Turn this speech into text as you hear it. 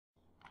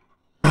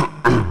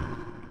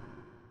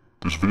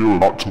This video you're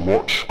about to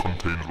watch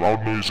contains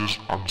loud noises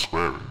and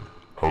swearing.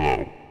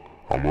 Hello,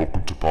 and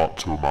welcome to part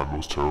 2 of my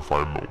most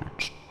terrifying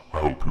moments.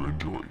 I hope you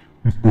enjoy.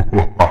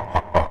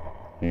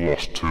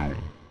 Lost Tomb.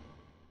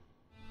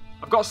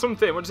 I've got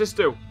something, what does this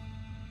do?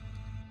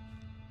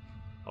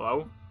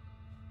 Hello?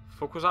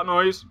 Fuck was that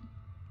noise?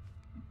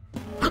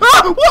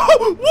 Ah!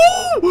 Whoa!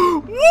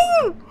 Whoa!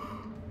 Whoa!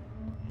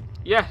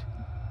 Yeah.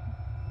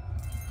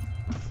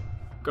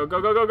 Go,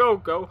 go, go, go, go,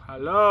 go.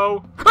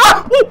 Hello?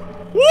 Ah! Whoa!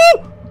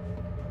 Whoa!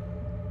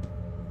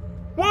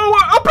 Whoa!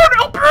 Open!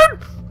 Open!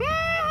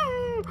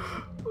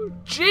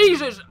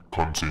 Jesus!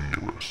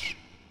 Continuous.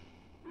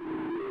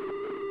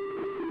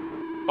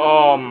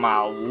 Oh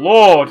my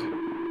lord!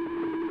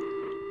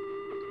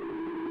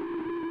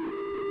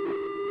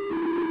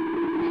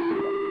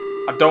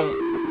 I don't...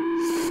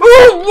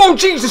 Oh! Whoa!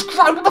 Jesus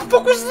Christ! What the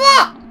fuck was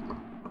that?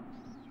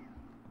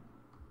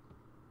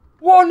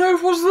 What on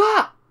earth was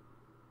that?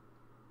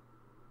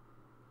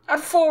 I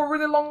had 4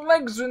 really long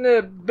legs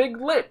and big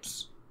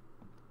lips.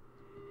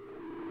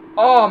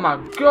 Oh my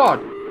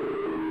god!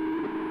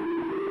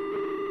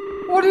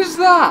 What is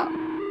that?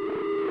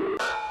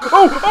 Oh!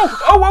 Oh!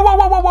 Oh! Whoa! Whoa!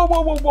 Whoa! Whoa! Whoa!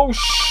 Whoa! Whoa! Whoa!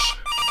 Shh!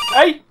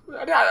 Hey!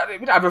 I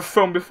didn't have a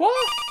film before.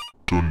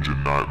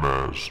 Dungeon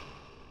nightmares.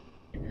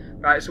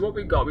 Right, so what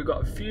we got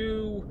a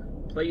few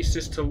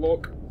places to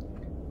look.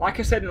 Like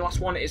I said in the last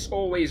one, it's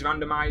always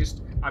randomized.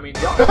 I mean,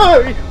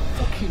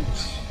 fucking.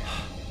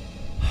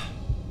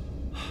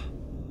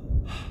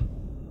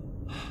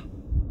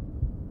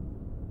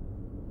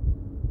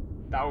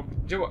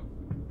 Do you know what?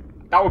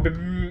 That would be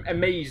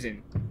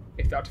amazing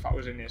if the artifact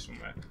was in here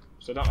somewhere.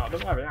 So I don't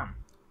know where I am.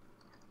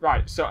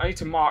 Right, so I need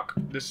to mark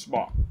the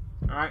spot.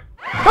 Alright.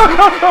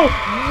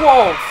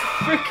 Whoa!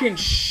 Freaking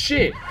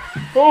shit!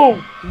 Oh!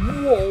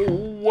 Whoa!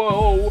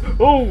 Whoa!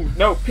 Oh!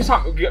 No! Piss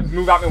out!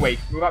 Move out my way!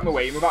 Move out my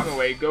way! Move out my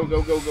way! Go!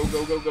 Go! Go! Go!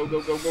 Go! Go! Go! Go!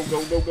 Go! Go!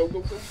 Go! Go! Go! Go!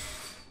 Go!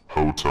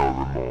 Hotel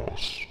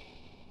remorse.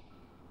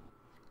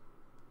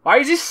 Why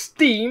is this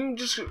steam?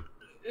 Just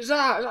is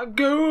that a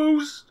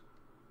ghost?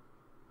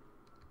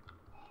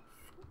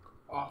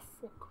 Oh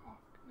fuck off!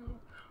 No.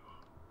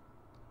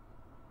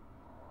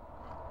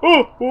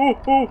 Oh! Oh!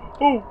 Oh!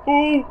 Oh!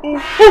 Oh!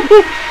 Oh!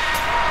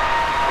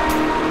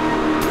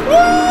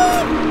 Oh!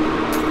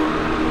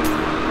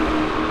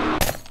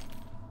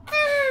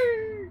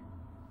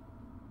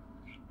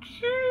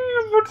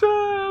 What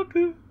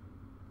happened?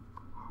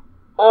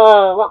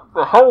 Oh, what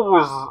the hell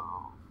was...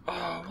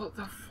 Oh, what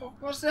the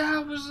fuck was the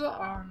hell was that?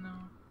 Oh no.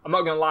 I'm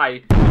not gonna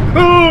lie.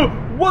 Oh,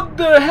 what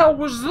the hell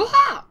was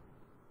that?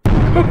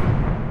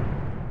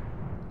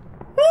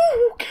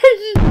 Oh,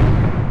 okay.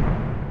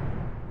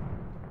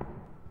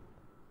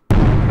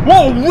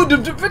 Whoa, what the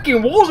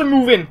freaking walls are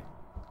moving.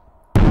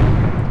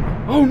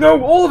 Oh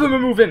no, all of them are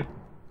moving.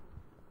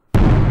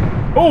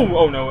 Oh,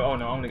 oh no, I'm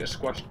gonna get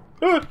squashed.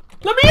 Let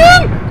me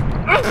in!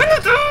 Open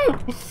the door!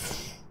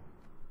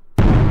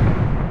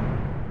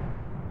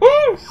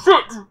 Oh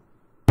shit!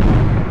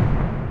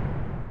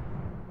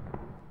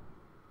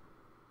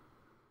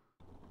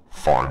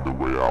 Find a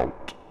way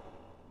out.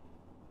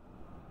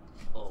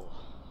 Oh.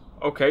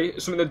 Okay,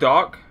 it's something in the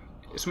dark.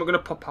 Is someone gonna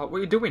pop out? What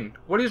are you doing?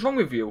 What is wrong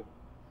with you?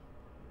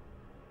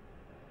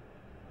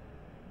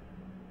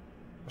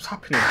 What's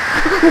happening?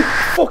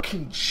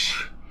 Fucking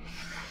shit!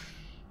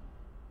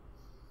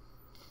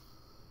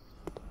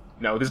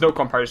 No, there's no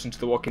comparison to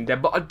The Walking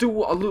Dead, but I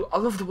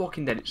love The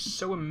Walking Dead. It's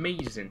so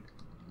amazing.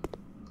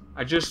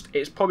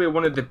 It's probably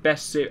one of the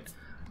best. I've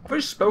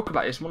already spoke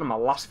about this in one of my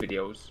last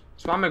videos,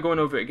 so why am I going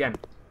over it again?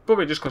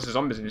 Probably just because there's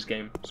zombies in this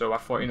game. So I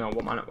thought, you know,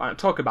 why not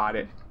talk about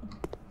it?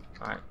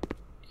 Right,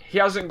 he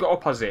hasn't got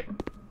up, has he?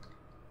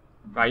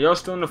 Right, you're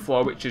still on the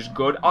floor, which is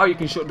good. Oh, you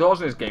can shut doors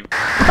in this game.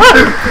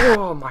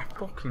 Oh my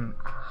fucking!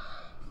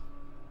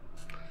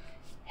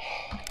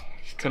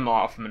 Just turn the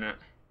light off a minute.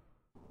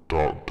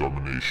 Dark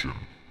domination.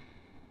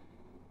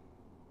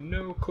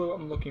 No clue what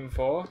I'm looking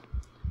for.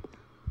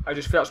 I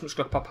just feel like something's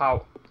gonna pop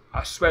out.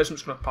 I swear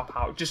something's gonna pop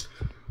out. Just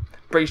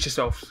brace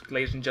yourselves,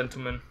 ladies and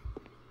gentlemen.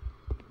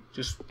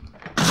 Just...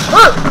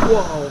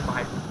 Whoa,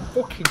 my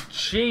fucking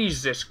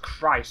Jesus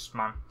Christ,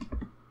 man.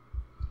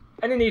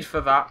 Any need for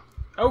that?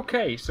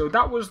 Okay, so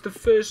that was the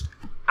first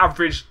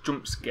average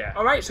jump scare.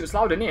 Alright, so it's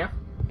loud in here.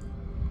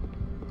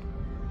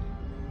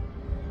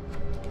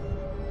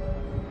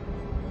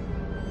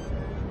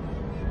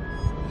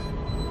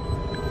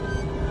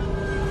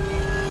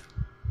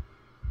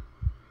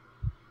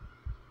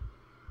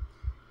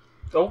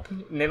 Oh,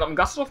 nail them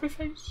glasses off my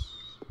face.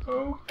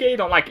 Okay,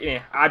 don't like it in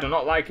here. I do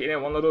not like it in here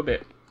one little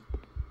bit.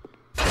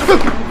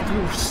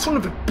 You son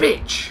of a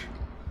bitch!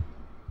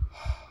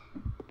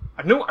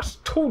 I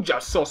told you I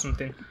saw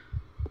something.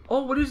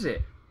 Oh, what is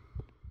it?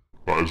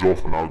 That is all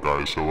for now,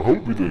 guys, so I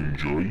hope you did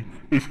enjoy.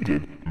 If you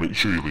did, make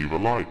sure you leave a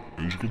like.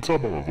 And as you can tell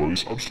by my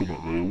voice, I'm still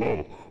not very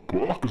well. But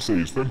all I can say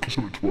is thank you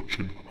so much for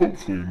watching.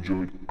 Hopefully you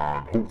enjoyed,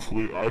 and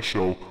hopefully I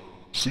shall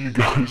see you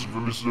guys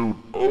very soon.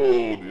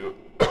 Oh dear.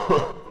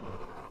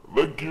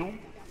 Thank you.